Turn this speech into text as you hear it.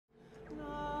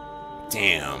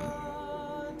Damn.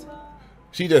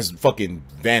 She just fucking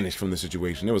vanished from the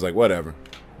situation. It was like, whatever.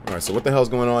 Alright, so what the hell's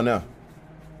going on now?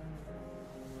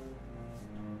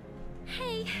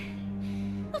 Hey,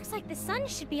 looks like the sun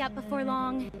should be up before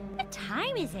long. What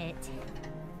time is it?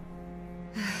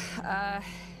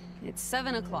 It's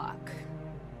 7 o'clock.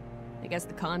 I guess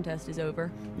the contest is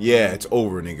over. Yeah, it's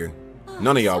over, nigga.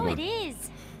 None of y'all so won. it is,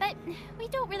 but we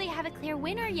don't really have a clear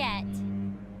winner yet.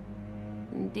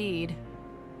 Indeed.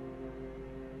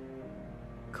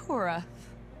 Kora.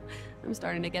 I'm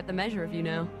starting to get the measure of you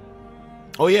now.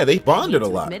 Oh yeah, they bonded I a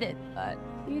hate to lot. admit it, but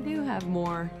you do have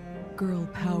more girl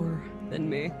power than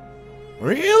me.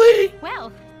 Really?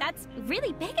 Well, that's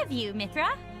really big of you,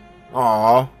 Mythra.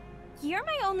 Aw. You're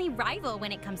my only rival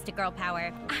when it comes to girl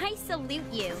power. I salute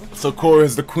you. So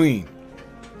Kora's the queen.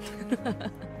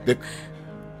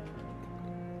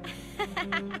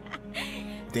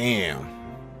 Damn.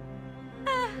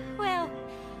 Well,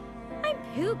 I'm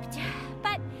pooped,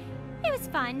 but it was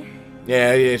fun.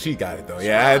 Yeah, she got it though.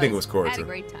 Yeah, I think it was Kora Had a too.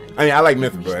 great time. I mean, I like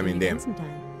Mythra, but I mean, damn.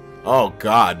 Oh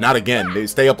God, not again. They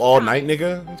stay up all night,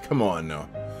 nigga. Come on, no.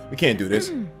 We can't do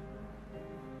this.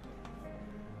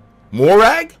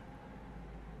 Morag?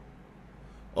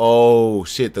 Oh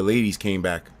shit, the ladies came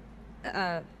back.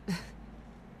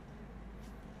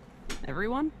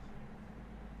 Everyone?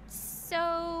 So,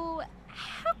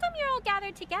 how come you're all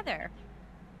gathered together?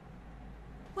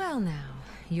 Well now,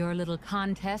 your little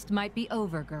contest might be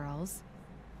over, girls.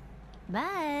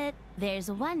 But there's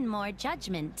one more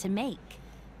judgment to make.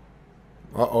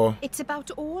 Uh-oh. It's about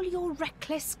all your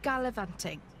reckless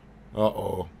gallivanting.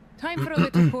 Uh-oh. Time for a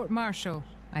little court-martial,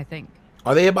 I think.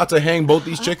 Are they about to hang both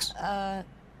these chicks?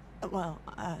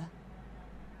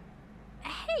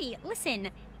 Hey, listen.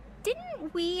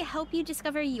 Didn't we help you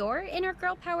discover your inner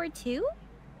girl power too?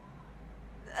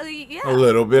 Yeah. A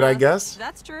little bit, I guess.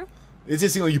 That's true. It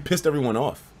just seemed like you pissed everyone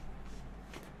off.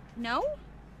 No?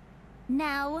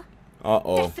 No.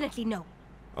 Uh-oh. Definitely no.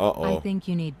 I Uh-oh. think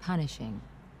you need punishing.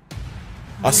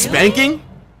 A spanking?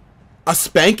 A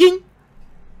spanking?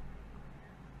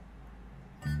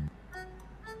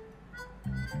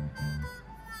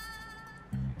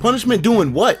 Punishment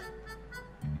doing what?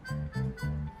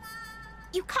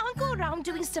 You can't go around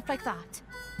doing stuff like that.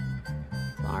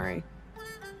 Sorry.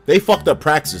 They fucked up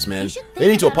Praxis, man. You should They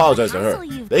need to think about all the apologize to her. hassle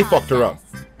you've They fucked her up.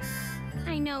 caused us.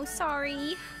 I know,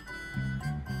 sorry.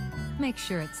 Make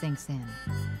sure it sinks in.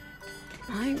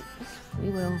 We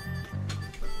will.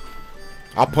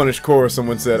 I'll punish Kora,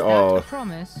 someone said. Is that Oh. a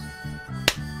promise?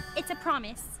 It's a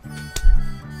promise.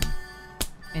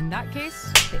 In that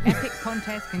case, the epic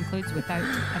contest concludes without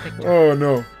a victor. Oh,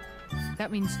 no.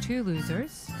 That means 2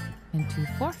 losers and 2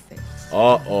 forfeits.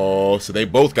 Uh-oh. So they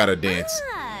both got to dance.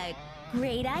 Ah,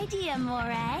 great idea,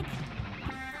 Morag.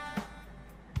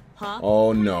 Huh?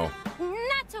 Oh, no.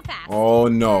 Not so fast. Oh,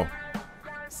 no.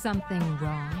 Something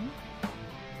wrong?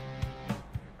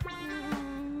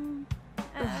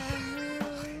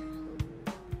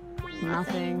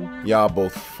 Nothing. Y'all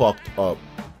both fucked up.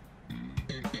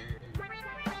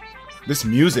 This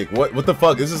music, what the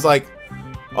fuck? This is like,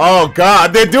 oh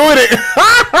God, they're doing it.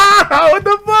 What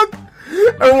the fuck?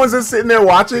 Everyone's just sitting there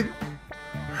watching.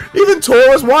 Even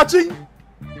Tora's watching.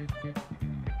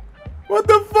 What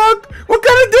the fuck? What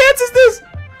kind of dance is this?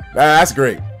 That's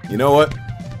great. You know what?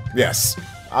 Yes,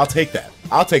 I'll take that.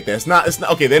 I'll take that. It's not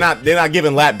okay. They're not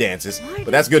giving lap dances,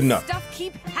 but that's good enough. Stuff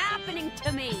keep happening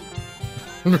to me.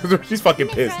 She's fucking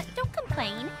pissed. Mythra, don't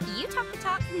complain. You talk the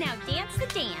talk, now dance the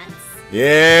dance.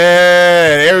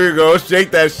 Yeah, there we go.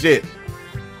 Shake that shit.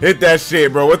 Hit that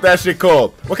shit, bro. What's that shit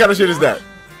called? What kind of shit is that?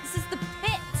 This is the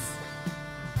pits.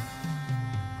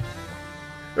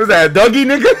 Is that a Dougie,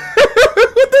 nigga?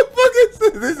 What the fuck is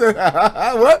this?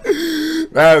 What?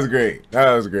 That was great.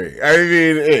 That was great. I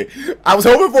mean, hey, I was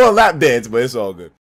hoping for a lap dance, but it's all good.